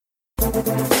You're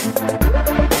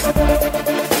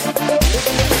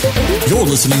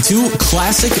listening to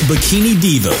Classic Bikini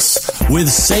Divas with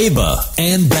Saba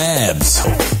and Babs.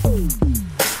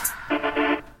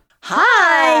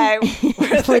 Hi!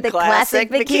 We're the Classic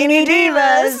Bikini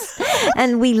Divas.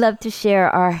 And we love to share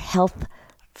our health,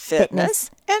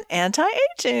 Fitness and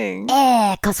anti-aging.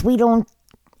 because we don't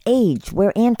age.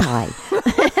 We're anti.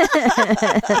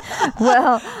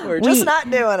 Well, We're just not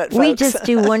doing it, folks. we just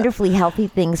do wonderfully healthy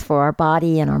things for our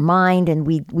body and our mind, and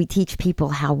we teach people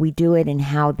how we do it and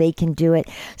how they can do it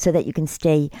so that you can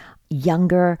stay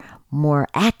younger, more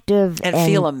active. and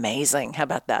feel amazing. How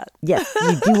about that? Yes,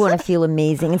 you do want to feel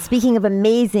amazing. And speaking of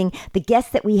amazing, the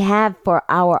guest that we have for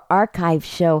our archive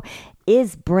show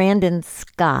is Brandon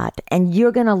Scott, and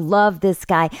you're going to love this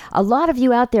guy. A lot of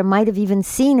you out there might have even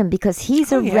seen him because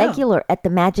he's a regular at the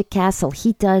Magic Castle.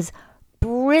 He does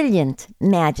brilliant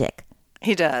magic.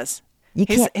 He does. You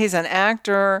can't- He's an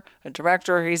actor, a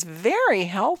director. He's very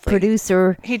healthy.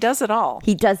 Producer. He does it all.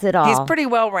 He does it all. He's pretty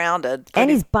well-rounded. And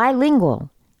he's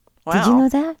bilingual. Wow. Did you know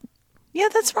that? Yeah,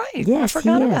 that's right. Yes, I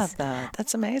forgot he is. about that.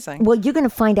 That's amazing. Well, you're going to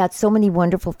find out so many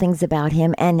wonderful things about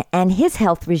him and his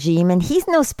health regime. And he's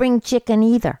no spring chicken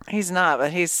either. He's not,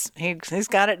 but he's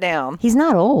got it down. He's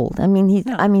not old. I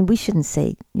mean, we shouldn't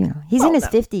say, he's in his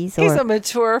 50s. He's a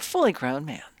mature, fully grown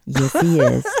man. Yes, he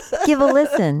is. Give a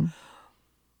listen.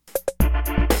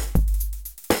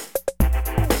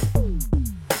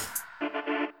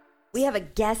 We have a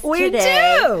guest We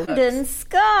today. do. Brandon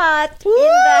Scott in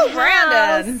the house.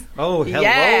 Brandon. Oh, hello,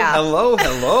 Yeah. hello.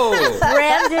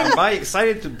 Brandon, Am I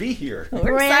excited to be here?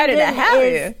 We're excited to have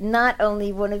is you. not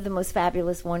only one of the most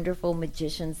fabulous, wonderful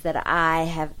magicians that I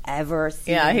have ever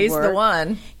seen. Yeah, he's work. the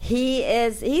one.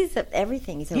 He's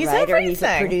everything. He's a He's writer. He's a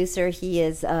everything. producer. He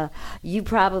is. You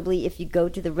probably, if you go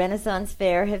to the Renaissance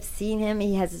Fair, have seen him.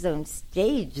 He has his own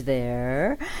stage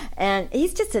there, and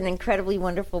he's just an incredibly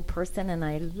wonderful person. And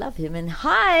I love him. And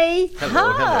hi,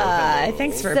 Hi.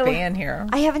 Thanks for So, being here.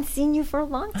 I haven't seen you for a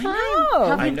long time. know. How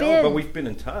have I you know, been? but we've been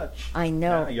in touch. I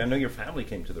know. Yeah, I know your family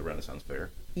came to the Renaissance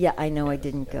Fair. Yeah, I know. I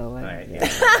didn't go. Right, Yeah.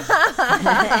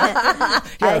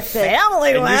 Your I said- family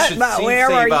And you went, should but see where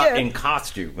were Saba you? in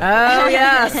costume. Oh,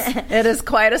 yes. It is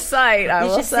quite a sight, I You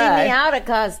will should see say. me out of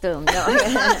costume. No.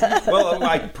 Well,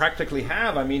 I practically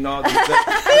have. I mean, the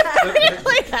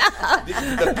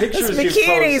pictures It's you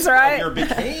bikinis, post right? of your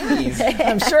bikinis.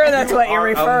 I'm sure that's what you're are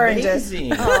referring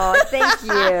amazing. Oh, thank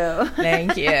you.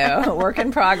 Thank you. Work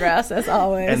in progress, as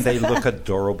always. And they look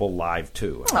adorable live,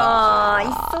 too. Oh,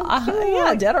 he's so cute.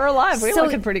 Yeah, dead or alive. We're So-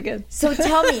 looking pretty good. So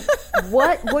tell me,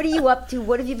 what are you up to?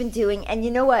 What have you been doing? And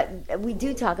you know what? We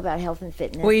do talk about health and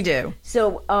fitness. We do.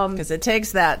 So, Because it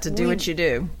takes that to do what you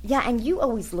do. yeah, and you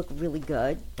always look really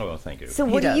good. Oh, well, thank you. So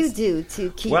what do does. you do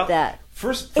to keep Well, that?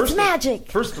 First It's of-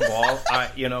 magic. First of all, I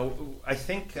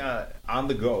think on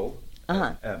the go.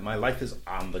 My life is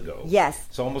on the go. Yes.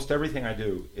 So almost everything I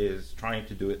do is trying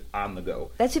to do it on the go.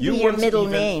 That should You be your once middle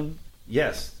even- name.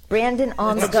 Yes. Brandon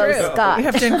on the That's go true. Scott. You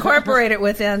have to incorporate it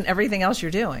within everything else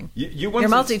you're doing. You once You're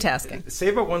multitasking.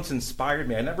 Saba once inspired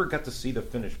me. I never got to see the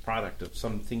finished product of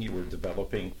something you were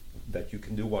developing that you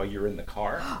can do while you're in the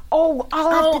car. Oh,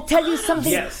 I'll have to tell you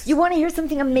something. Yes. You want to hear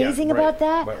something amazing Yeah, right. about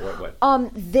that?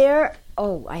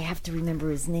 What? I have to remember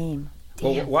his name.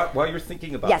 Well, Damn. while you're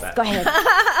thinking about Yes, that, go ahead.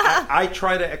 I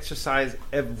try to exercise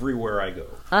everywhere I go.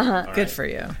 All Good for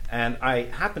you. And I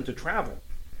happen to travel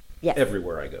Yes.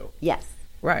 everywhere I go. Yes.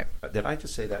 Right. Did I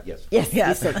just say that? Yes. Yes,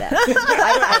 Yes. you said that.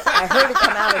 I heard it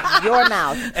come out of your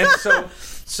mouth. And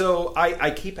so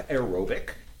I keep aerobic,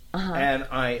 and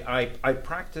I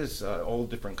practice all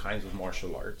different kinds of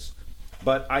martial arts,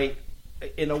 but I,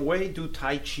 in a way, do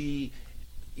Tai Chi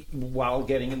while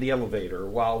getting in the elevator,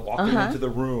 while walking into the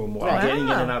room, while getting in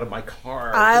and out of my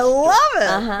car. I love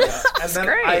it. And then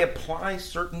great. I apply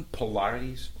certain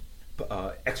Pilates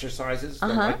exercises,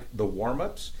 like the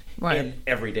warm-ups. Right. In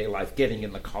everyday life, getting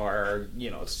in the car,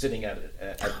 sitting at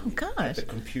gosh. the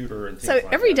computer and things So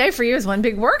like every that. day for you is one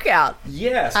big workout.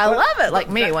 Yes, I but- love it. Like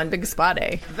but me, that- one big spa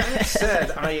day. That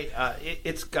said,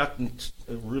 it's gotten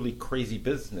a really crazy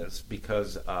business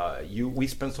because we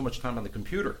spend so much time on the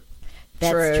computer.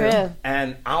 That's True. true.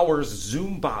 And hours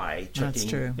zoom by That's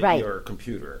true. checking Right. your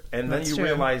computer. And That's then you true.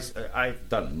 realize I've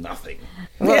done nothing.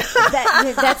 Well,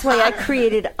 that's why I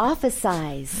created Office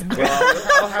Size. Well,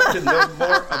 I'll have to know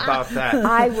more about that.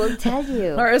 I will tell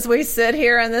you. Or as we sit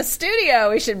here in the studio,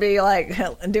 we should be like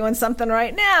doing something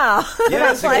right now.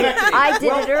 Yes, Like, exactly. I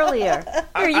did it earlier.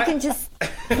 Here, you I- can just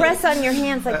press on your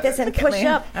hands like this and push me.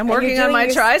 up. I'm and working you're on doing my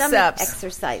your stomach triceps.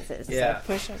 exercises. Yeah.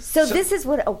 So this is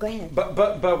what. Oh, go ahead.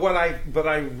 But what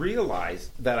I realize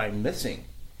that I'm missing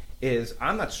is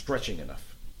I'm not stretching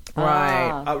enough.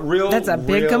 Right. That's a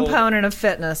big real component of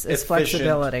fitness is efficient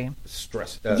flexibility.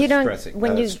 You don't- stressing.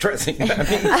 when you- Stressing. I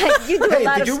mean, You do a hey,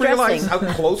 lot did of you realize stressing.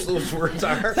 how close those words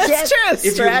are? That's true.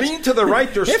 If Stretch. you lean to the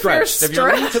right, you're If you're stretched. If you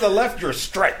lean to the left, you're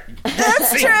stretched.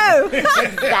 That's true.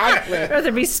 Exactly.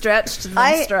 Rather be stretched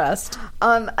than stressed.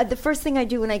 The first thing I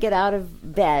do when I get out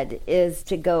of bed is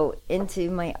to go into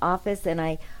my office and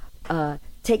I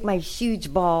take my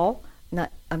huge ball.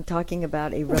 I'm talking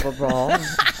about a rubber ball.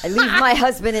 I leave my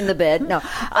husband in the bed. No,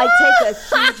 I take a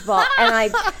huge ball and I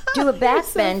do a back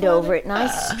bend over it and I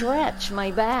stretch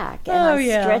my back and I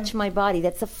stretch my body.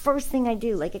 That's the first thing I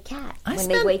do, like a cat. When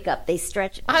they wake up, they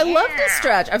stretch. I love to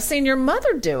stretch. I've seen your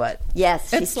mother do it. Yes,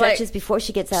 she It's stretches like- before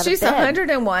she gets out She's of bed.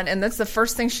 101, and that's the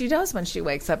first thing she does when she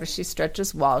wakes up is she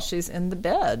stretches while she's in the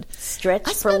bed.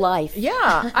 Stretch for life.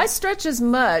 Yeah, I stretch as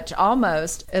much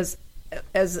almost as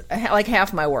like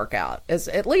half my workout is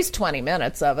at least 20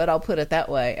 minutes of it. I'll put it that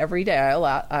way. Every day I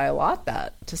allot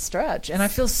that to stretch, and I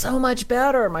feel so much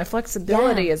better. My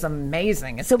flexibility is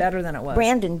amazing. It's better than it was.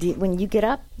 Brandon, when you get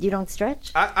up, you don't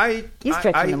stretch? You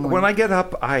stretch in the morning. When I get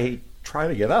up, I try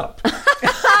to get up.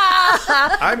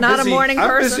 I'm Not busy, a morning I'm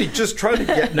person? busy just trying to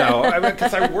get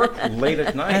because I work late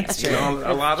at night. That's true. You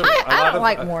know, a lot of I don't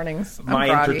like mornings. I'm My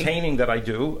groggy. entertaining that I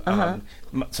do.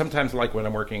 Sometimes, like when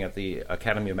I'm working at the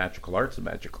Academy of Magical Arts, the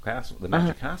Magic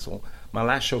Castle, my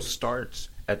last show starts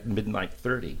at midnight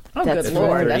 30. Oh, That's good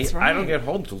Lord. right. That's right. I don't get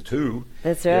home till 2.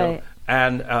 That's you know. right.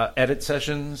 And edit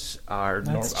sessions are a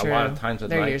That's lot true. of times at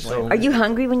They're night. usually- So, Are you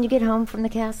hungry when you get home from the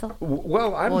castle?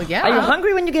 well, Well, yeah. Are you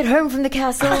hungry when you get home from the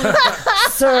castle,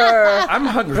 sir? I'm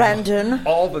hungry Brandon?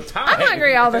 all the time. I'm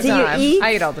hungry all the Do you time. eat?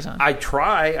 I eat all the time. I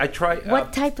try.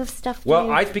 What type of stuff do Well,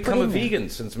 you I've become put a in there? vegan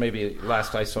since maybe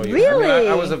last I saw you. Really? I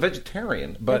mean, I was a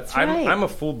vegetarian, but That's right. I'm a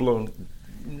full-blown,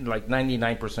 like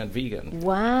 99% vegan.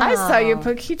 Wow. I saw you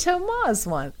put Keto Maz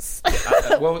once.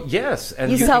 Well, yes.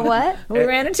 And You saw can- what? We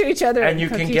ran into each other. And you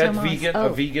at can Keto get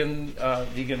Maz.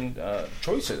 vegan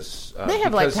choices. They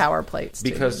have like power plates too.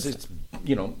 because it's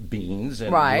beans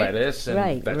and Right. lettuce and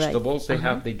Right, right. vegetables.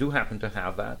 They do happen to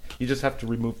have that. You just have to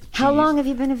remove the cheese. How long have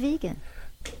you been a vegan?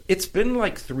 It's been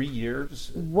like 3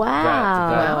 years. Wow.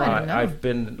 that I didn't know. I've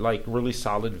been like really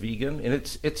solid vegan, and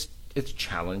it's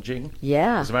challenging.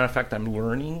 Yeah. As a matter of fact, I'm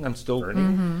learning. I'm still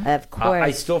learning. Of course.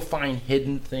 I still find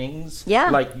hidden things. Yeah.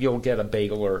 Like you'll get a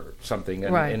bagel or something,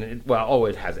 and, Right. and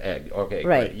it has egg. Okay.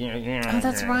 Right. Great. Yeah. Oh,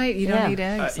 that's right. You Yeah. don't eat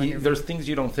eggs. on your- There's things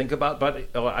you don't think about, but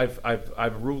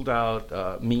I've ruled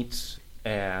out meats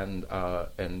and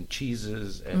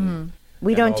cheeses and.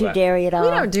 we and don't all do that. dairy at all. we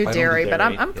don't do I don't do dairy, but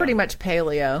dairy, I'm pretty yeah. much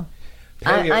paleo.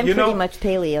 Paleo. I'm You know, pretty much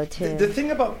paleo too. The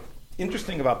thing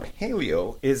interesting about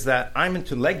paleo is that I'm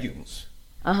into legumes,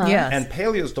 Yes. and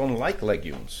paleos don't like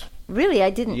legumes. Really, I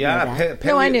didn't Yeah, know that.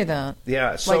 No, I knew that.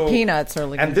 Yeah, so, peanuts are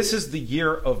legumes. And this is the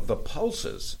year of the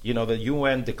pulses. The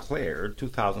UN declared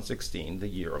 2016 the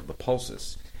year of the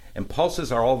pulses, and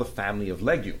pulses are all the family of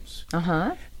legumes.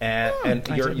 And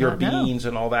I your did your not know. beans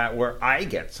and all that, where I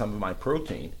get some of my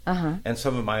protein and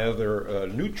some of my other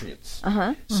nutrients.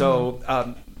 So.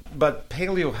 But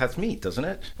paleo has meat, doesn't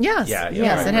it? Yes. Yeah,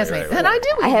 yes, right, it has right, meat. right, And I right. do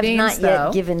eat I have beans, not though.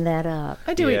 yet given that up.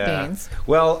 I do Yeah. eat beans.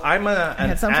 Well, I'm an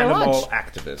had some for animal lunch.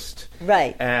 activist.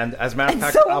 Right. And as a matter of And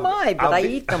fact, so am I, but I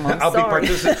eat them. I'm sorry.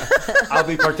 I'll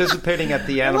be participating at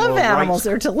the Animal love animals. Rights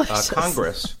They're delicious.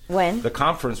 Congress. When? The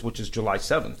conference, which is July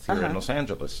 7th here in Los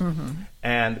Angeles.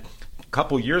 And a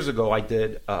couple years ago, I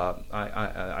did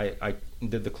I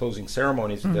did the closing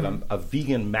ceremonies. Did a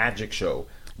vegan magic show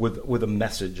with a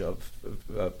message of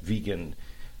vegan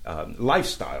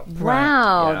lifestyle.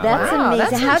 Wow, Yeah. that's Wow, amazing.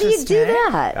 that's How do you do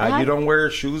interesting. that? How- You don't wear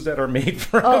shoes that are made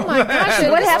from. Oh my gosh!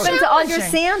 what it's happened to all your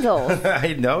challenging. sandals?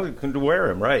 I know you couldn't wear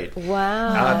them, right?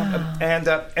 Wow. And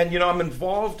I'm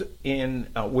involved in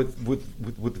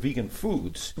with vegan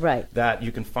foods, Right. That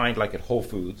you can find like at Whole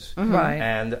Foods, Right.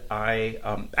 And I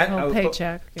Whole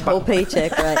paycheck. Yeah. Whole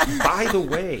paycheck, right? By the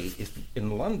way,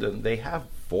 in London they have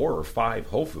 4 or 5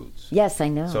 Whole Foods. Yes, I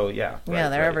know. So yeah, Yeah,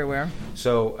 they're everywhere.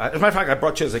 So as a matter of fact, I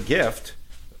brought you as a gift.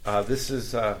 This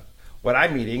is what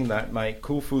I'm eating. That my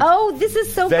Cool Foods. Oh, this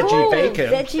is so Veggie cool. bacon.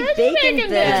 Veggie bacon. bacon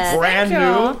bed. brand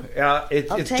Thank new. I'll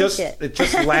It's take just it.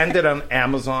 just landed on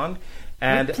Amazon,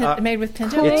 and Made with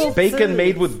pinto it's beans? bacon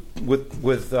made with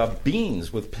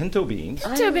beans, with pinto beans.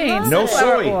 Pinto beans. No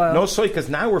Flour soy, oil. no soy, because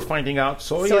now we're finding out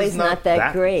soy Soy's is not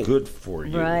that great. good for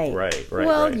you. Right. right.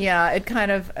 Well, right. yeah, it kind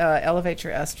of elevates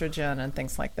your estrogen and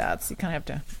things like that. So you kind of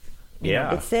have to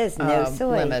Yeah. It says no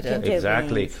soy. limited. ginger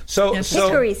Exactly. beans. So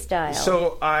Hickory style.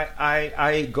 So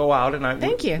I go out and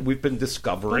Thank you. we've been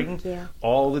discovering Thank you.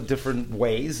 all the different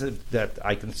ways that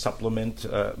I can supplement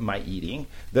my eating.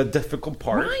 The difficult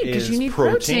part Right, 'cause is you need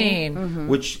protein. Mm-hmm.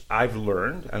 which I've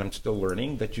learned and I'm still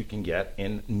learning that you can get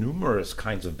in numerous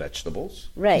kinds of vegetables.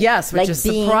 Right. Yes, which like is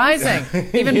beans. surprising.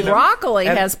 Even You know, broccoli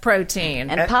and- has protein.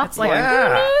 And popcorn. It's like,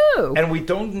 Yeah. who knew? And we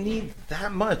don't need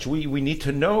that much. We need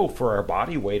to know for our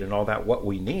body weight and all that what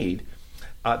we need.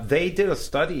 They did a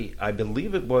study, I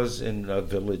believe it was in a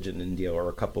village in India or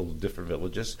a couple of different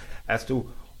villages, as to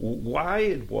why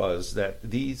it was that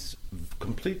these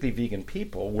completely vegan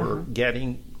people were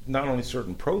getting not only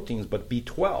certain proteins but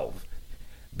B12,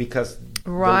 because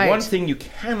Right. the one thing you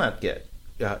cannot get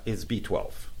is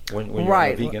B12 when you're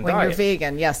Right, on a vegan when diet. you're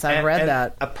vegan. Yes, I read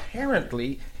that.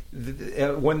 Apparently,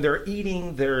 when they're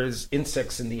eating, there's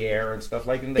insects in the air and stuff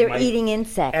like. And They're eating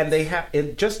insects. and they have,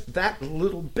 and just that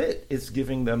little bit is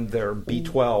giving them their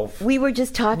B12. We were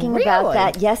just talking about Really?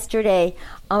 that yesterday.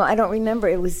 I don't remember.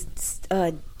 It was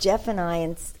Jeff and I,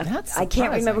 and That's I can't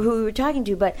remember surprising. who we were talking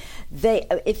to. But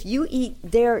if you eat,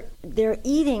 they're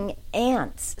eating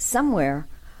ants somewhere.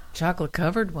 Chocolate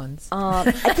covered ones.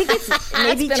 I think it's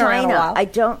maybe been around a China. while. I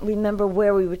don't remember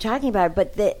where we were talking about it,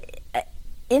 but the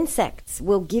insects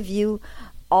will give you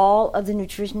all of the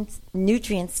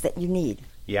nutrients that you need.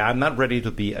 Yeah, I'm not ready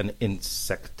to be an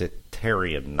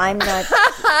insectarian. I'm not.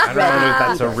 I don't know if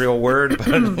that's a real word, but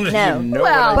you know Well,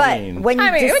 what I but mean. when you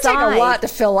I mean, it would take decide, a lot to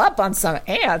fill up on some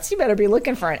ants. You better be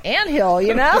looking for an anthill,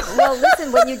 you know? Well,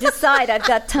 listen, when you decide, I've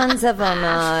got tons of them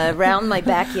around my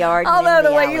backyard. and Although in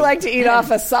the way alley. you like to eat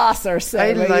off a saucer, so I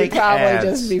you'd like probably ants.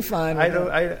 just be fine with I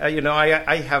it. don't.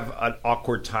 I have an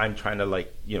awkward time trying to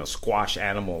squash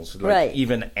animals, like Right.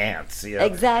 even ants. You know?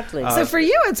 Exactly. So for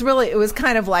you, it was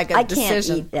kind of like a I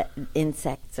decision. can't eat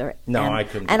insects or No, I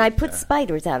couldn't And do I put that.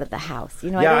 spiders out of the house.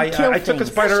 You know, Yeah, I don't kill I took a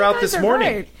things. spider You out guys this are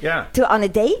morning. great. Yeah. On a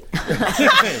date.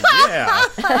 Yeah.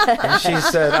 And she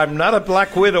said, "I'm not a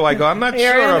black widow." I go, "I'm not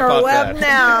You're sure in her about web that."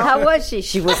 now. How was she?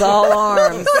 She was all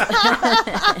arms.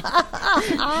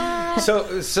 So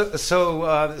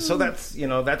that's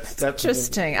that's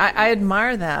Interesting. I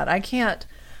admire that. I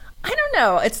don't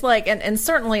know. It's like, and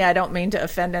certainly I don't mean to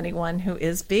offend anyone who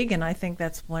is vegan. I think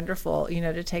that's wonderful,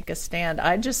 to take a stand.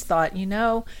 I just thought,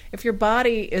 if your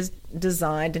body is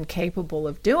designed and capable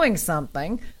of doing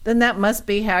something, then that must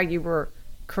be how you were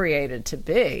created to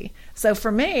be. So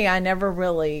for me, I never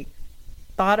really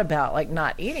thought about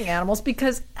not eating animals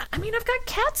because, I've got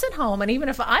cats at home. And even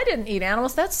if I didn't eat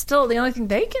animals, that's still the only thing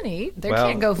they can eat. They Well-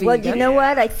 can't go vegan. Well, you know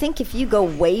what? I think if you go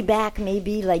way back,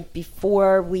 maybe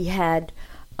before we had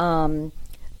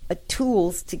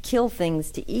tools to kill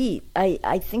things to eat,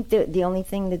 I think the only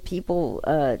thing that people,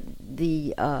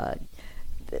 the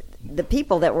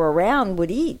people that were around would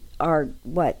eat are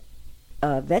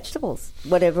vegetables,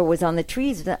 whatever was on the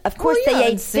trees. Of course, yeah, they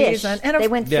and ate fish. season. And they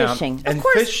went fishing. And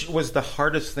course- fish was the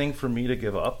hardest thing for me to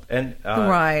give up. And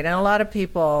right. And a lot of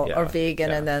people yeah, are vegan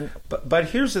yeah. and then But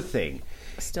here's the thing.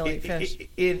 still eat fish.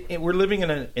 We're living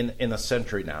in a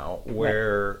century now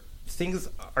where things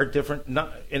are different.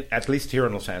 At least here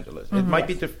in Los Angeles, it might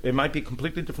be it might be a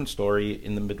completely different story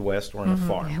in the Midwest or on a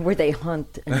farm. Where they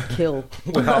hunt and kill.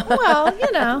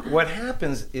 Well, What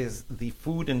happens is the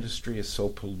food industry is so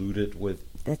polluted with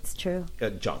That's true.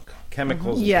 junk,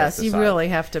 chemicals. and yes, you pesticides. really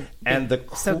have to be And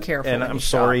so careful. And when I'm you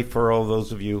sorry shop. for all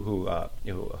those of you who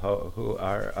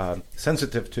are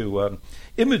sensitive to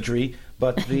imagery,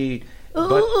 but the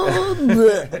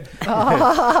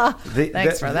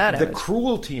Thanks for that The image.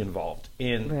 cruelty involved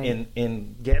in Right.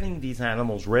 in getting these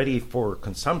animals ready for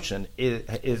consumption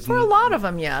is For a lot of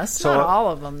them, yes. So- Not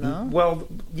all of them, though. Well,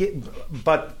 yeah,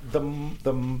 but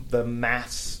the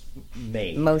mass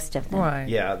made Most of them. Right.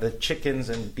 yeah, the chickens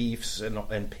and beefs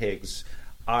and pigs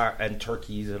and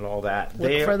turkeys and all that.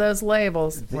 Look for those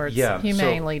labels where it's yeah, so-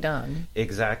 humanely done.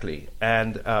 Exactly,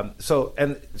 and so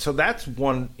that's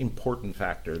one important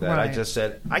factor that I Right. just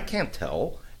said I can't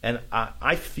tell, and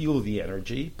I feel the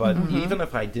energy, but even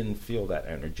if I didn't feel that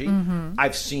energy,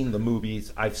 I've seen the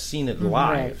movies, I've seen it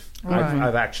live. Right.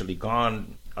 I've actually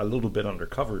gone a little bit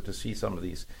undercover to see some of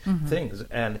these things,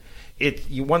 and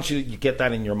once you get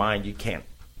that in your mind, you can't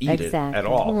eat it Exactly. at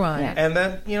all. Right. Yeah. And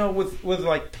then with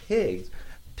like pigs.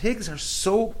 Pigs are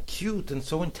so cute and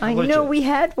so I intelligent. know we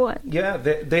had one. Yeah,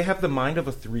 they have the mind of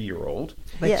a 3-year-old.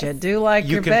 But Yes. you do like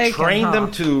You your can bacon, train huh?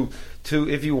 them to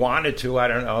if you wanted to, I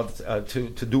don't know,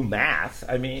 to do math.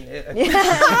 I mean, they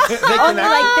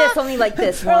can Only like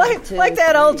this. Or One, like, two, like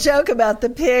that old three. joke about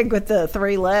the pig with the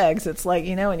 3 legs. It's like,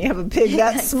 when you have a pig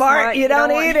that smart, Smart, you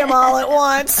don't you don't eat him all at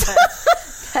once.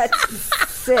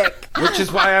 That's sick. Which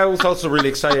is why I was also really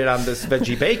excited on this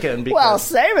veggie bacon. Because Well,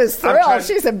 Saba's I'm thrilled. trying-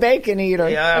 She's a bacon eater.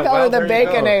 Yeah, I call her the there you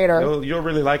go. baconator. You'll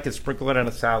really like it. Sprinkle it in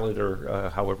a salad or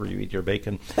however you eat your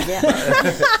bacon. Yeah.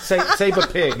 Save a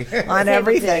pig. On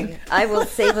everything. I will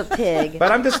save a pig.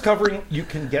 But I'm discovering you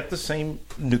can get the same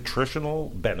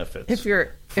nutritional benefits If you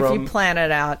from- plan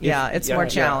it out, it's more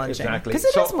challenging. exactly. Because it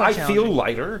is So more I challenging. feel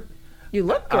lighter. You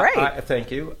look great.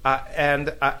 Thank you.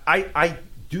 And I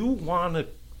do want to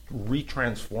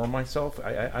retransform myself.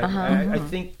 I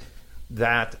think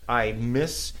that I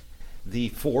miss the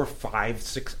 4, 5,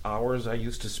 6 hours I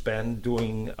used to spend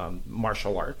doing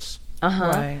martial arts.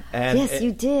 Right. And Yes,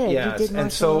 you did. You Yes, did and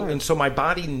martial so arts. my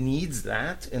body needs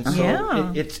that, and so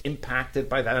Yeah. it's impacted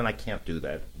by that, and I can't do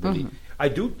that. Really, I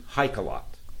do hike a lot.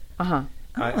 Uh-huh.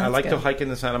 I like to good. hike in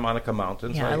the Santa Monica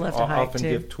Mountains. Yeah, I love to hike, often too.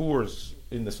 give tours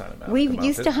in the Santa Monica We Mountains.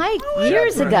 used to hike Yeah,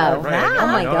 years right, ago. right, Oh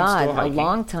my I know, I'm still God, a hiking.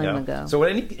 long time Yeah. ago. So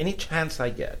any chance I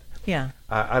get, Yeah.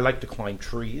 I like to climb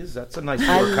trees. That's a nice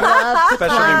I workout, love to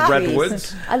especially climb trees.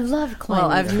 redwoods. I love climbing.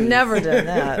 Well, I've trees. never done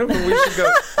that. we should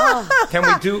go.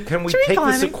 Can we Tree take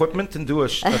climbing. this equipment and do a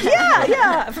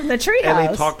Yeah, from the LA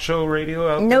treehouse. talk show radio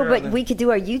out No, there but on we could do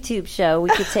our YouTube show. We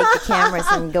could take the cameras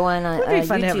and go on a Would be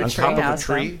fun to have YouTube a on show. top of a treehouse,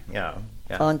 tree. Yeah.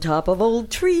 On top of old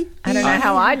tree. I don't know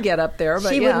how I'd get up there,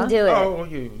 but She yeah. wouldn't do it. Oh,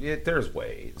 there's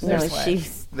ways. no, there's ways.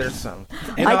 she's. There's some.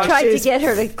 I tried to she's- get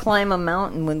her to climb a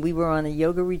mountain when we were on a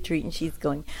yoga retreat, and she's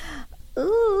going,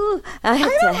 "Ooh!" I had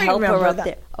to don't help her remember up that.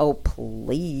 there. Oh,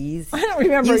 please! I don't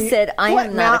remember. You said I what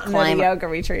am not a mountain at climber. yoga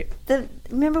retreat.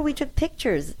 Remember, we took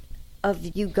pictures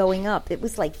of you going up. It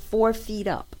was like 4 feet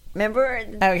up. Remember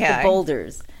the Okay.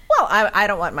 boulders. Well, I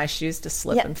don't want my shoes to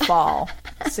slip Yeah. and fall.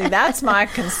 See, that's my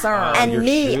concern. And your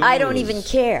me, I don't shoes. even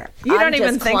care. You don't I'm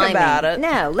even just think climbing. about it.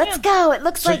 No, let's go. It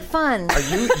looks like fun.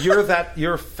 Are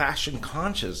you're fashion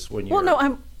conscious when you? Well,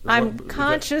 no, I'm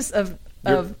conscious of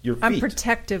your I'm feet.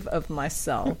 protective of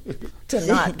myself to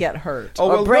not get hurt. Oh, Or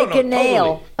well, break no, a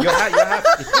nail. Totally.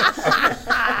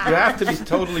 You have to be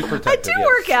totally I protective. do yes.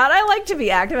 work out. I like to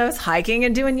be active. I was hiking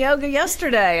and doing yoga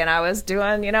yesterday, and I was doing,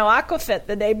 Aquafit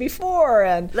the day before,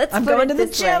 and Let's I'm put going it to the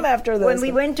this gym way. after this. When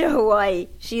we went to Hawaii,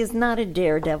 she is not a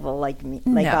daredevil like me,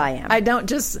 like No, I am. I don't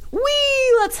just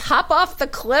let's hop off the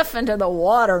cliff into the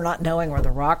water, not knowing where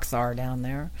the rocks are down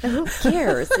there. Who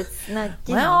cares? It's not.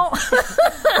 You know, Well,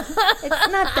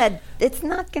 it's not that. It's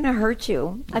not going to hurt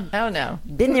you. I've oh no.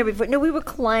 been there before. No, we were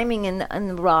climbing on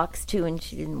the rocks too, and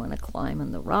she didn't want to climb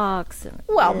on the rocks. And,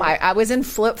 Well, I was in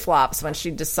flip flops when she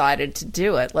decided to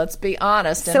do it. Let's be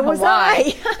honest. In So was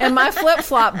Hawaii, I. and my flip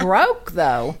flop broke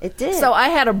though. It did. So I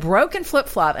had a broken flip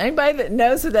flop. Anybody that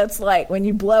knows what that's like when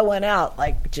you blow one out,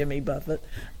 like Jimmy Buffett,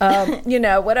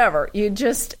 whatever.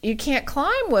 You can't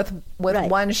climb with Right.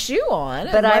 one shoe on.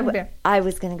 but and I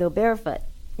was going to go barefoot.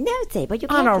 No, say, but you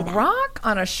on can't a do that. rock,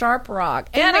 on a sharp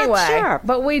rock. They're not Anyway, sharp.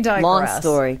 but we digress. Long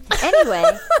story. Anyway,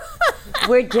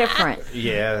 we're different.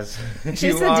 Yes, She's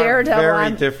you a are daredevil.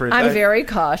 Very different. I'm very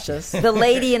cautious. The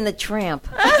Lady and the Tramp.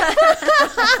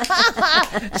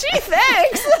 Gee,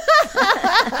 thanks.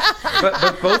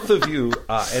 but both of you,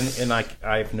 and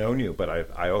I've known you, but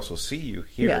I also see you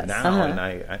here Yes. now,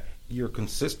 and you're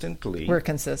consistently We're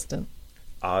consistent.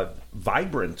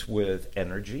 vibrant with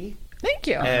energy. Thank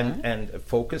you. And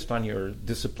focused on your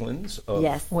disciplines.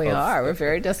 Yes. We are. We're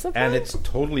very disciplined. and it's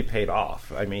totally paid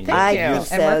off. I mean, I you. think And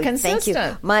so. we're Thank you.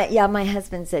 consistent. My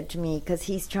husband said to me, because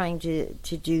he's trying to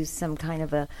do some kind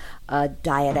of a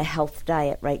diet, a health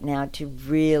diet right now to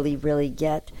really, really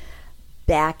get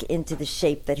back into the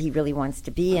shape that he really wants to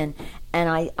be in. And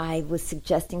I was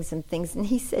suggesting some things, and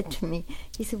he said to me,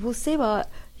 he said, well, Seba,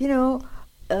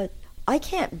 I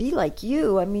can't be like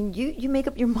you. I mean, you make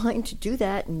up your mind to do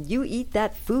that, and you eat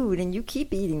that food, and you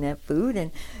keep eating that food,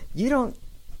 and you don't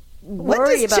what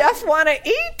worry does about... Jeff want to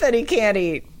eat that he can't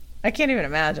eat? I can't even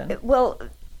imagine. Well,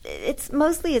 it's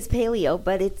paleo,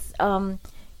 but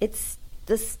it's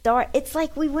the start. It's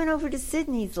like we went over to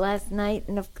Sydney's last night,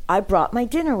 and I brought my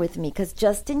dinner with me because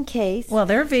just in case. Well,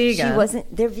 they're vegan. She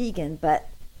wasn't. They're vegan, but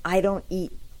I don't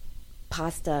eat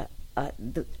pasta.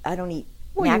 I don't eat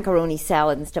macaroni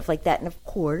salad and stuff like that. And of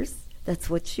course, that's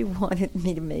what she wanted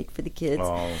me to make for the kids.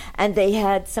 Oh. And they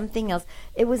had something else.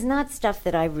 It was not stuff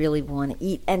that I really want to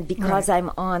eat. And because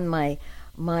I'm on my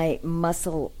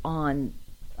muscle on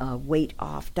weight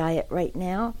off diet right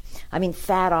now, I mean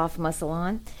fat off, muscle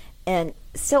on, and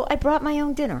so I brought my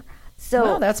own dinner. So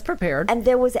Well, that's prepared. and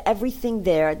there was everything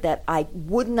there that I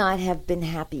would not have been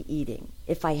happy eating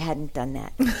if I hadn't done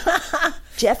that.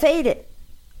 Jeff ate it.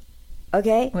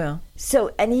 Okay? Well.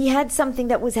 So, and he had something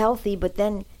that was healthy, but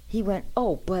then he went,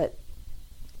 oh, but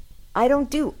I don't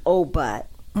do, oh, but.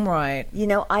 Right.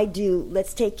 I do,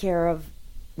 let's take care of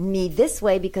me this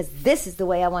way because this is the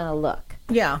way I want to look.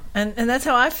 Yeah, and that's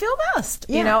how I feel best.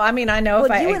 Yeah. You know, I mean, I know if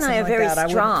Well, I you ate and I something are like very that, I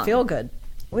strong. wouldn't feel good.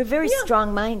 We're very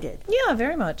strong-minded. Yeah,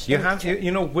 very much. You have,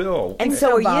 will. And Things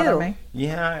so don't are bother you. me.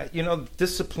 Yeah,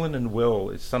 discipline and will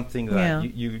is something that Yeah.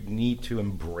 you need to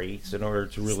embrace in order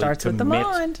to really Starts with the commit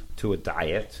mind. to a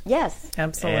diet. Yes.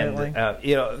 Absolutely.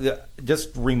 And, just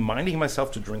reminding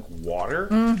myself to drink water.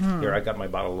 Mm-hmm. Here, I got my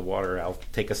bottle of water. I'll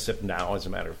take a sip now, as a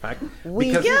matter of fact. We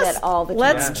Because- do that all the time.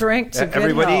 Let's drink to good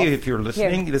Everybody, health. if you're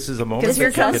listening, this is a moment 'Cause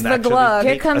here that you comes can the actually glug.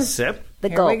 Here take comes a sip. the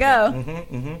Here gulp. we go.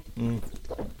 Mm-hmm,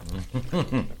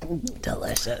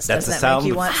 Delicious. That's Doesn't the that sound make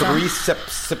you of want some? 3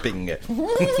 sipping.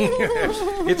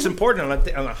 It's important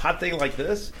on a hot day like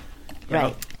this.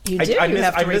 Right. You do. You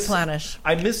have to replenish.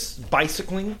 I miss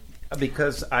bicycling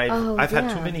because I've had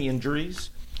too many injuries.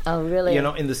 Oh, really?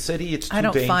 In the city, it's too I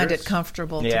don't find dangerous. it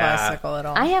comfortable to Yeah. bicycle at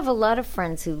all. I have a lot of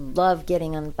friends who love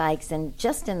getting on bikes, and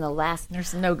just in the last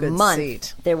There's no good month,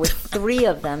 seat. there were 3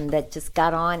 of them that just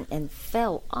got on and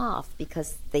fell off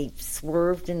because they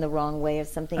swerved in the wrong way or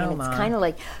something. Oh, And it's my. kind of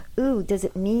like, ooh, does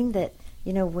it mean that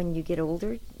when you get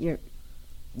older,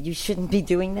 you shouldn't be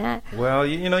doing that? Well,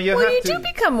 you Well, have you to do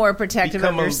become more protective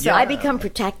become of a- yourself. I become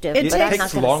protective. It but I'm takes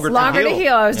not gonna longer say- Longer to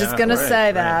heal. I was Yeah, just going to right, say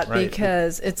right, that right.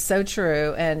 because it's so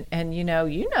true, and you know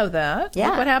that. Yeah.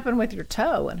 Look what happened with your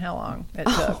toe and how long it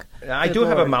took. I Good do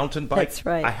have a Lord. mountain bike. That's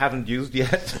right. I haven't used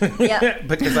yet Yeah.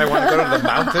 because I want to go to the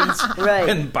mountains Right.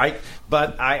 and bike.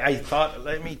 But I thought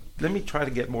let me try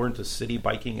to get more into city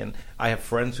biking, and I have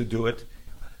friends who do it,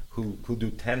 who do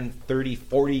 10, 30,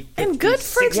 40, 50, And good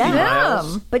for 60 them.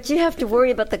 miles. But you have to worry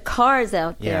about the cars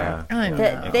out there. Yeah, I know.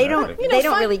 That they don't. exactly. They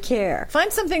don't fine. really care.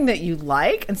 Find something that you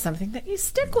like and something that you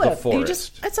stick with. You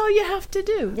forest. that's all you have to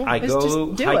do. I is go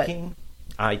just do hiking.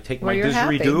 I take Where my you're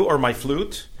happy. didgeridoo or my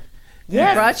flute. You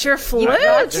brought your flute.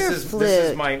 brought This your is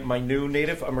flute. my new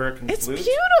Native American It's flute.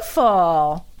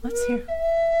 beautiful. Let's hear.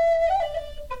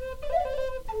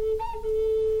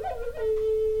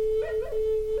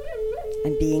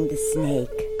 I'm being the snake.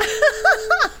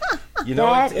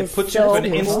 It is puts so you in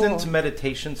an cool. instant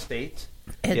meditation state.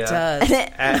 It Yeah. does.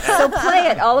 So play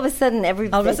it. All of a sudden, All of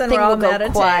a everything sudden, we're all will go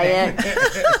meditating. quiet,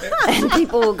 and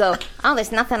people will go, "Oh,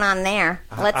 there's nothing on there.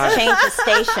 Let's change the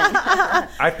station."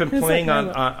 I've been playing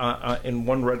on in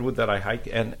one redwood that I hike,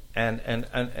 and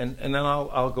then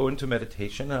I'll go into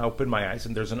meditation and I open my eyes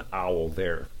and there's an owl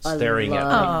there staring at me.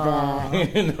 Love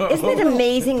that. Isn't it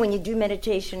amazing when you do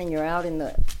meditation and you're out in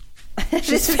the?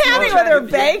 She's standing with her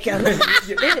bacon.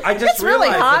 I just It's really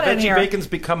realized hot that in veggie here. bacon's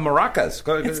become maracas.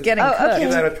 It's getting Oh, cooked. okay.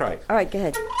 Give that a try. All right, go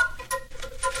ahead.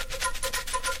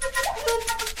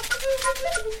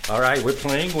 All right, we're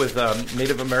playing with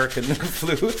Native American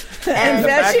flute. And the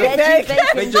bag of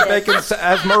veggie veggie bacon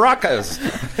as maracas.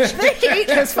 The heat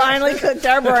has finally cooked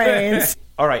our brains.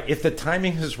 All right, if the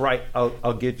timing is right,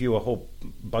 I'll give you a whole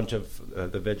bunch of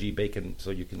the veggie bacon so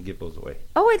you can give those away.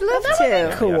 Oh, I'd love to.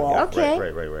 Yeah, Cool. yeah, Okay.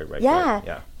 Right. Yeah.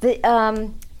 Yeah.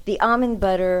 The almond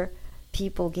butter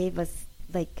people gave us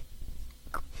like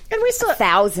And we still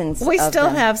thousands. we of still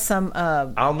them. have some.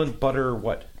 Almond butter,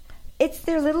 what? It's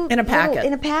their little In a packet.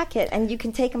 in a packet, and you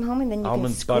can take them home, and then you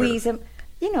Almond can butter. squeeze them.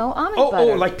 Almond Oh,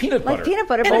 butter. like peanut butter. Like peanut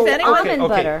butter, And but if with any- almond okay.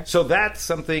 butter. So that's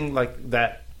something like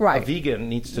that Right. a vegan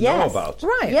needs to know Yes. about.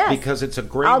 Right. Yes. Because it's a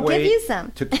great I'll way give you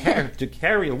some. to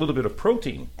carry a little bit of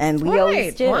protein. And we always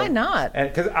Right. do. Why not?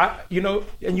 And because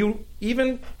and you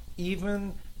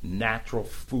even natural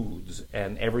foods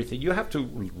and everything, you have to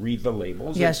read the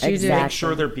labels. Yes, and you do. Make Exactly.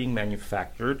 sure they're being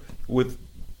manufactured with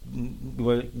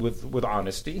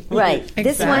honesty. Right.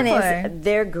 This one Exactly. is,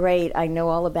 they're great. I know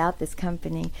all about this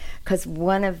company because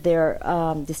one of their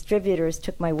distributors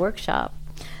took my workshop.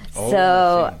 Oh,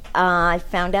 So I see. I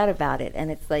found out about it, and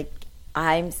it's like,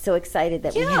 I'm so excited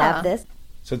that we Yeah. have this.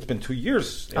 So it's been 2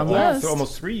 years. Almost.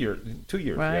 Almost 3 years. 2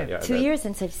 years. Right. Yeah, 2 years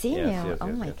since I've seen Yes, you. yes, Oh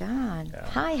yes, my yes. God. Yeah.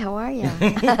 Hi, how are you?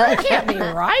 Can't be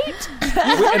right.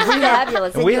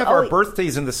 Fabulous. And we you have our always-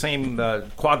 birthdays in the same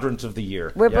quadrant of the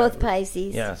year. We're Yeah. both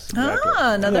Pisces. Yes, exactly.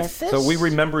 Ah, another Yes. fish. So we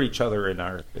remember each other in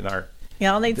our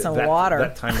Y'all need some that, water.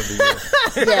 that time of the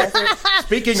year. Yes.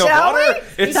 Speaking of Shall water,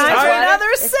 we? it's Time for time. another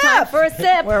It's sip. time for a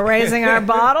sip. We're raising our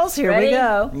bottles. Here Ready? we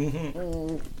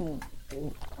go.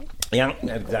 Yeah,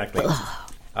 exactly.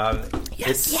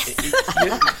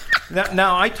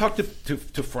 Now I talk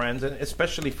to friends, and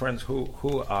especially friends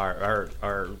who are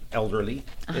elderly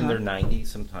in their 90s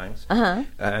sometimes,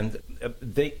 and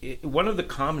one of the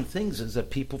common things is that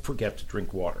people forget to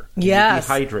drink water. Yes.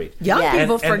 Dehydrate. Young Yeah.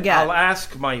 people And forget. I'll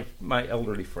ask my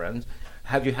elderly friends,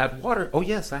 "Have you had water?" "Oh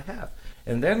yes, I have."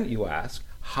 And then you ask,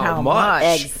 how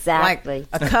much. Exactly.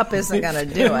 Like, a cup isn't going to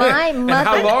do it. My mother. And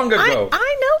how long ago?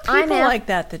 I know people like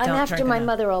that don't I'm after drink my enough.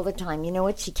 mother all the time. You know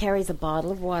what? She carries a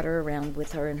bottle of water around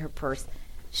with her in her purse.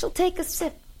 She'll take a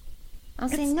sip. I'll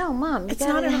say, no, Mom, you it's not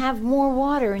gotta enough. have more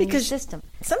water in your Because system.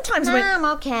 Sometimes No, when I'm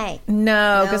okay.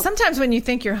 No, because No. sometimes when you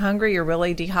think you're hungry, you're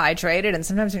really dehydrated, and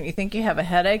sometimes when you think you have a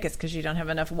headache, it's because you don't have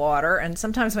enough water, and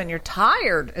sometimes when you're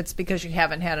tired, it's because you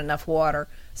haven't had enough water.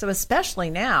 So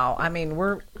especially now, I mean,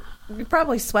 you're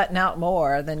probably sweating out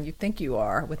more than you think you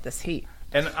are with this heat.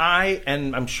 And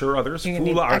I'm sure others You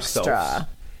need fool ourselves extra.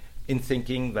 in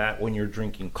thinking that when you're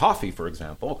drinking coffee, for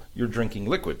example, you're drinking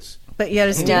liquids. But yet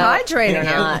it's dehydrating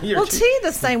not. you. Well, tea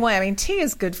the same way. I mean, tea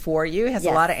is good for you. It has a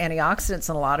Yes. lot of antioxidants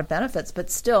and a lot of benefits.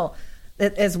 But still,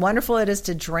 as wonderful it is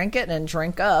to drink it and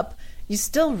drink up, you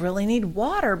still really need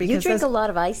water. Because You drink a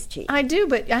lot of iced tea. I do,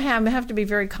 but I have to be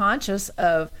very conscious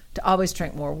to always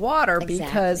drink more water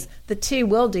because the tea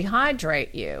will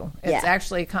dehydrate you. It's Yeah.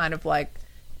 actually kind of like,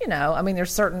 I mean,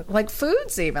 there's certain, like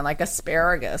foods even, like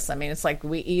asparagus. I mean, it's like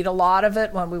we eat a lot of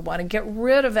it when we want to get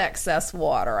rid of excess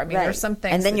water. I mean, Right. there's some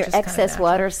things and then that your just kinda excess natural.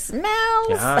 water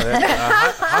smells.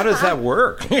 How does that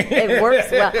work? It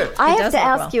works well. I have does to work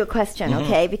ask well. you a question,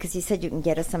 okay? Because you said you can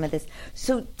get us some of this.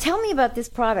 So tell me about this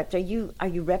product. Are you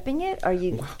repping it?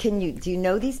 Do you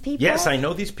know these people? Yes, I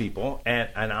know these people, and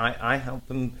I help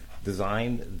them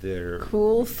design their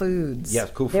Cool foods.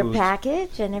 cool Their foods,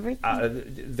 package and everything.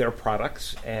 their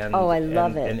products, and Oh, I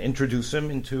love it. and introduce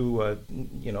them into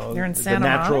You're in the Santa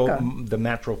Monica.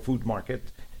 natural food market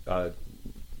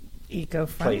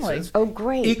Eco-friendly. places. Oh,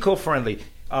 great. Eco-friendly.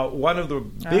 One of the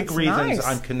big That's reasons nice.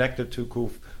 I'm connected to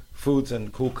Cool Foods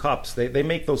and Cool Cups, they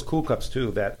make those Cool Cups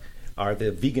too that are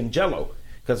the vegan Jello.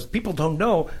 Because people don't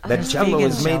know that Jello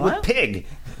vegan is made Jell-O? with pig.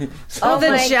 Oh,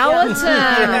 the my gelatin. God. That's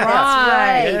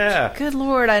right. Yeah. Good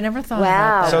Lord, I never thought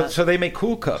Wow. about that. So they make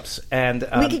Cool Cups, and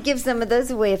We could give some of those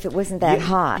away if it wasn't that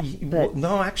hot. But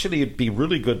no, actually, it'd be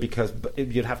really good because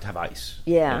you'd have to have ice.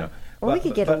 Yeah. Or we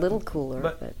could get a little cooler,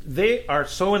 But but- they are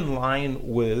so in line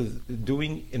with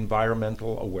doing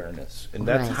environmental awareness, and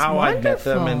that's Right. how I met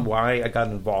them Wonderful. and why I got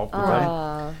involved with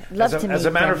them. love as to a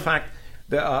meet matter them. of fact.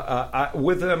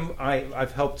 With them,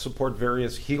 I've helped support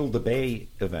various Heal the Bay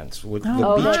events with the beach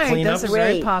right. cleanups. Those are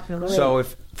very Great. popular. So,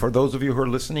 if for those of you who are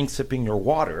listening, sipping your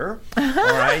water, all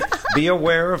right, be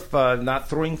aware of not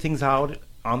throwing things out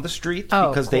on the street Oh,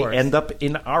 of because they course. end up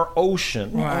in our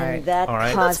ocean. Right. And that All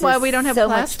right. causes That's why we don't have so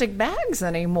much. plastic bags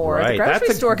anymore at the Right. grocery That's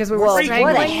a store because we were Well,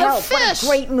 strangling what a the help! fish. What a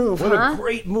great move, What huh? a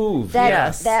great move! That,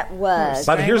 Yes. that was.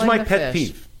 But here's my Strangling the pet fish.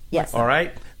 peeve. Yes. All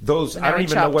right. Those Now I don't we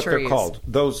even know chop what they're trees. called.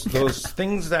 Those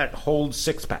things that hold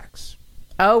 6-packs.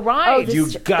 Oh, right. this- You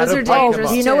Those gotta are pick them dangerous,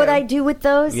 up. Do you know what too. I do with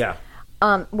those? Yeah.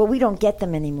 Well, we don't get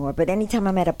them anymore, but anytime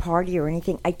I'm at a party or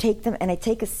anything, I take them and I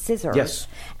take a scissors Yes.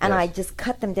 and Yes. I just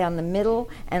cut them down the middle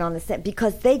and on the set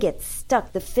because they get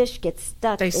stuck. The fish get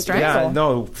stuck. They It just strangle. Yeah,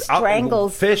 no.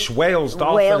 Strangles Fish, whales,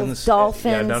 dolphins. whales,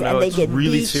 dolphins, Yeah, no, and they it's get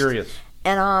really beached. serious.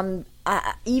 And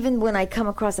even when I come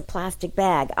across a plastic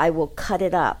bag, I will cut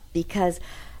it up because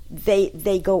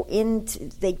they go into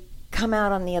they come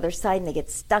out on the other side and they get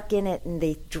stuck in it and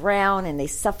they drown and they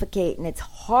suffocate and it's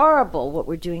horrible what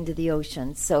we're doing to the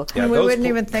ocean. So Yeah, we those wouldn't pl-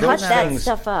 even think cut those of that things,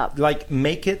 stuff up. Like,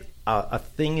 make it a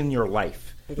thing in your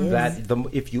life. is. That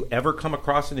if you ever come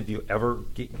across it, if you ever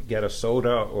get a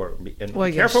soda and Well,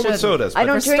 be you careful with shouldn't. sodas. I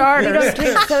but- don't drink. starters. We don't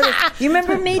drink soda. You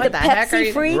remember me, What the the heck are Pepsi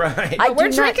you- free? Right. I But we're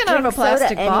do not drinking out of a drink soda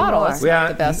plastic bottle. anymore. It's not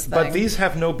the best but thing. these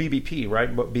have no BBP,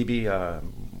 right? But BB,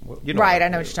 you know. Right, I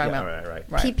know what you're talking yeah, about. Right.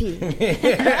 PP.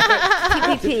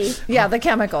 PPP. Yeah, the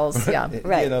chemicals. Yeah.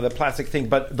 Right. You know, the plastic thing.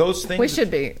 But those things. We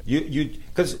should be. You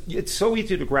because it's so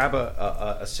easy to grab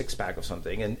a 6-pack of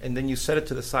something and then you set it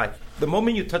to the side. The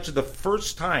moment you touch it the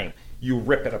first time, you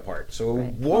rip it apart. So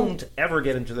it won't ever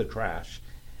get into the trash.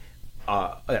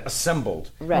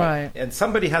 Assembled. Right. And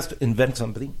somebody has to invent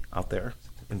something out there.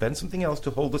 Invent something else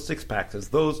to hold the 6-packs. As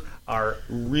those are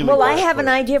really. Well, I worth have an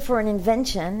it. idea for an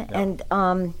invention, and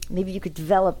maybe you could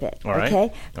develop it. All right.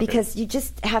 Okay? Because you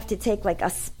just have to take like a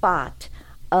spot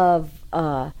of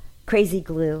crazy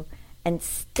glue and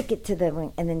stick it to the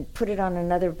ring, and then put it on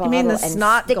another You bottle mean the and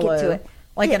snot stick glue? it to it.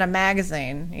 Like Yeah. in a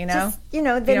magazine, you know? Just, then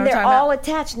what I'm they're talking all about?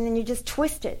 attached, and then you just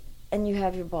twist it, and you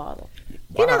have your bottle.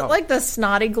 You know, Wow. like the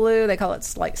snotty glue, they call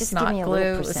it like Just give snot me a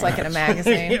little glue. It's like in a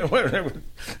percentage. magazine.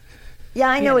 Yeah,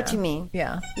 I know what know. you mean.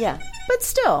 Yeah. Yeah. But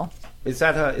still, Is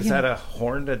that a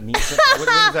horn that means something?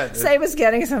 What is that? Saba's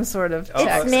getting some sort of It's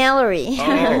text. Mallory.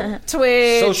 Oh,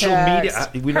 Tweet, social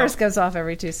text. media. We know- Hers goes off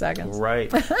every 2 seconds.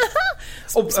 right.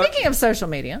 Speaking of social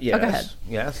media, Yes, go ahead.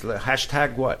 yes.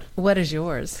 Hashtag what? What is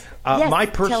yours? Yes, My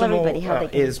tell personal everybody how they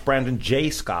can- is Brandon J.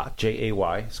 Scott, Jay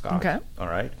Scott. Okay. All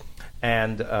right.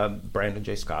 And Brandon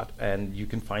J. Scott. And you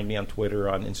can find me on Twitter,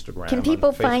 on Instagram. Can on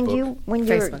people find Facebook. you when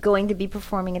you're Facebook. going to be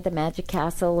performing at the Magic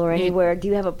Castle or anywhere? Do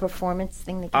you have a performance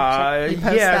thing they can check? You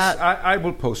post Yes, that? I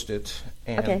will post it.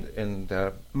 And, Okay. And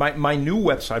my new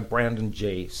website, Brandon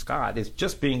J. Scott, is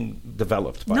just being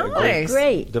developed by a Nice.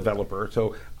 Great. developer.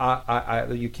 So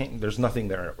you can't. There's nothing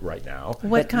there right now.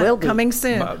 What But will kind be. coming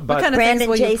soon? But What kind of things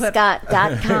will you put?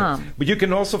 BrandonJScott.com. But you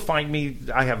can also find me.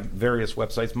 I have various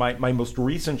websites. My most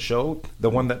recent show, the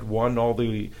one that won all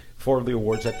the 4 of the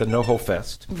awards at the NoHo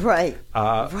Fest, Right. it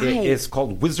Right. is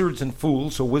called Wizards and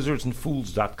Fools. So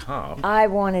wizardsandfools.com. I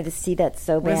wanted to see that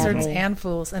so badly. Wizards and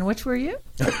Fools. And which were you?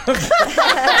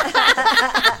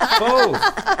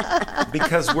 Both,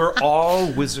 because we're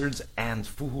all wizards and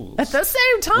fools. At the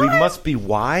same time? We must be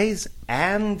wise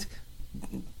and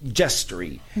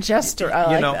gestury. Jester. I You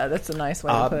like know, that. That's a nice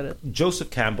way to put it.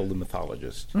 Joseph Campbell, the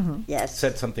mythologist, Yes.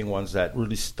 said something once that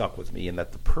really stuck with me, and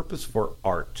that the purpose for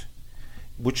art,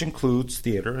 which includes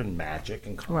theater and magic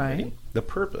and comedy, Right. the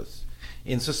purpose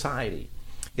in society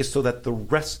is so that the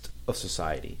rest of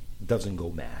society doesn't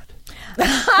go mad. You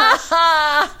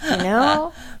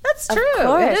know? That's Of true.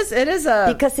 course. It is a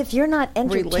Because if you're not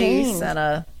entertained, release and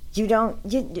a you don't.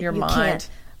 Your you mind. can't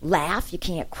laugh. You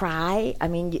can't cry. I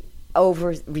mean,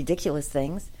 over ridiculous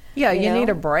things. yeah. You know? need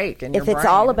a break. In If your it's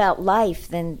all brain. about life,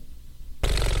 then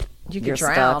you you're could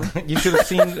drown. stuck. You should have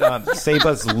seen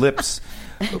Seba's lips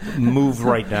move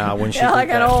right now when she Yeah, did like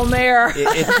an that. old mare.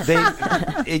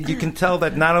 You can tell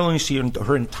that not only is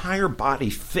her entire body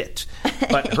fit,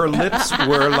 but her lips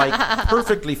were like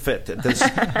perfectly fit. There's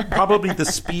probably the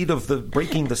speed of the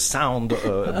breaking the sound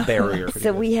barrier.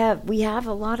 So we have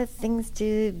a lot of things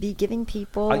to be giving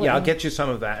people. Yeah, I'll and- get you some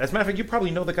of that. As a matter of fact, you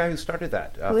probably know the guy who started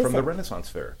that Who is from the it? Renaissance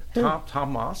Fair, Who?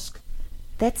 Tom Mosk.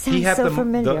 That He sounds had so the,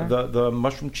 familiar. the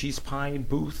mushroom cheese pie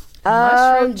booth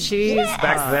Mushroom cheese.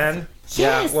 back then.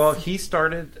 Yes. Yeah, well, he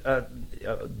started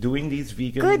doing these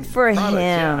vegan Good for products.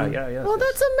 him. Yeah. Well,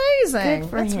 that's amazing. Good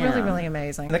for That's really, him. really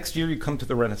amazing. Next year, you come to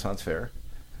the Renaissance Fair.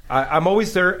 I'm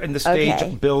always there in the stage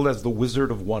Okay. billed as the Wizard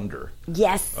of Wonder.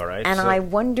 Yes. All right, And so- I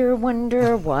wonder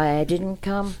why I didn't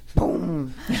come.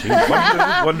 Boom. She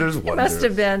wonders. It must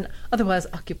have been otherwise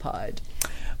occupied.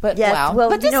 But Yes. wow. Well,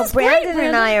 but you this know, is great, Brandon and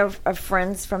Brandon. I are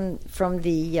friends from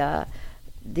the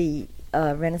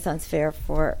Renaissance Fair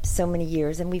for so many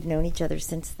years, and we've known each other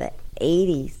since the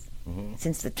 80s.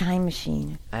 Since the time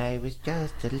machine. I was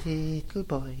just a little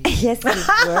boy. Yes, we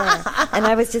were. And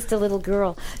I was just a little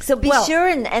girl. So be Well, sure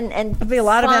and be a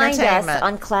lot of find us entertainment.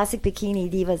 on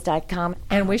classicbikinidivas.com.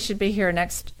 And we should be here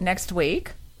next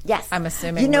week. Yes. I'm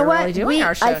assuming you know we're what? really doing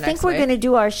our show I think next we're week. going to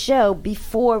do our show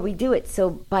before we do it. So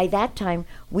by that time,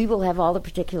 we will have all the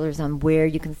particulars on where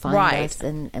you can find Right. us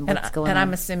and what's going and on.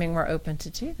 I'm assuming we're open to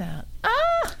do that.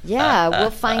 Yeah,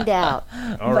 we'll find out.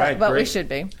 All right, but we great. should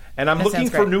be. And I'm That looking sounds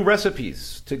for great. new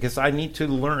recipes because I need to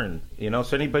learn.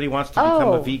 So anybody wants to become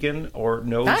Oh. a vegan or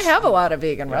knows? I have a lot of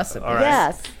vegan recipes. All right.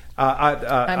 Yes.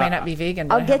 I may not be vegan,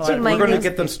 but I'll I have get a lot you of my We're going to news-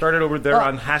 get them started over there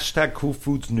on hashtag Cool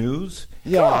Foods News.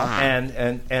 Yeah.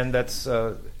 And that's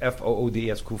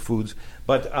FOODS Cool Foods.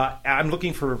 But I'm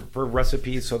looking for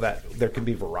recipes so that there can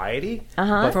be variety.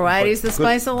 But Variety's the good-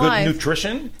 spice of life. Good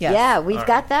nutrition. Yes. Yeah, we've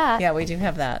got that. Yeah, we do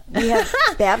have that. We have,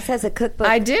 Babs has a cookbook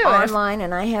I do. online,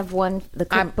 and I have the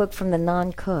cookbook from the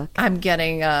non-cook. I'm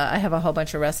getting. I have a whole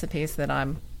bunch of recipes that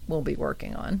will be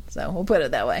working on. So we'll put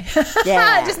it that way.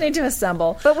 Yeah. I just need to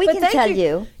assemble. But we can thank tell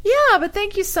you. Yeah, but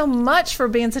thank you so much for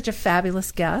being such a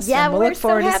fabulous guest. Yeah, and we'll we're look so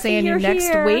forward to happy seeing you you're next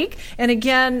here. week. And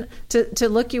again, to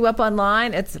look you up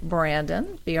online, it's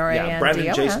Brandon, Brandon Yeah,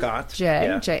 Brandon J. Scott.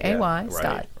 Yeah, Jay right,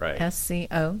 Scott, right.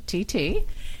 SCOTT.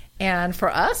 And for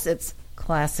us, it's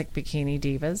 .com.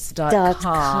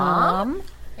 classicbikinidivas.com.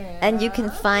 And you can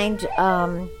find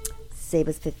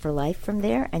Seba's Fit for Life from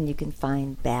there, and you can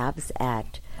find Babs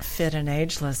at Fit and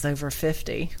ageless over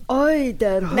 50. Oi,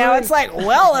 that Now it's like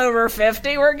well over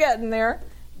 50. We're getting there.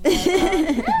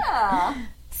 Yeah.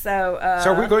 So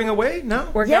So are we going away? No.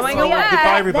 we're Yes, going we away. are.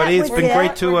 Goodbye, everybody. That It's was been it.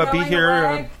 great to We're be going here.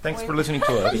 away. Thanks for listening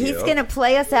to us. He's going to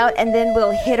play us out, and then we'll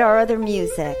hit our other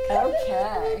music.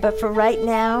 Okay. But for right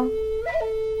now,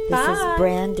 this Bye. is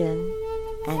Brandon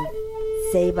and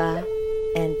Seba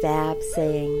and Babs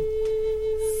saying,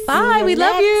 "See Bye. you We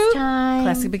love next you. time."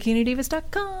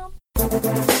 ClassicBikiniDivas.com.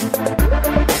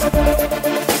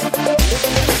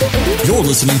 You're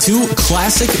listening to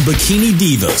Classic Bikini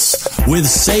Divas with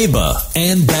Saba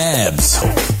and Babs.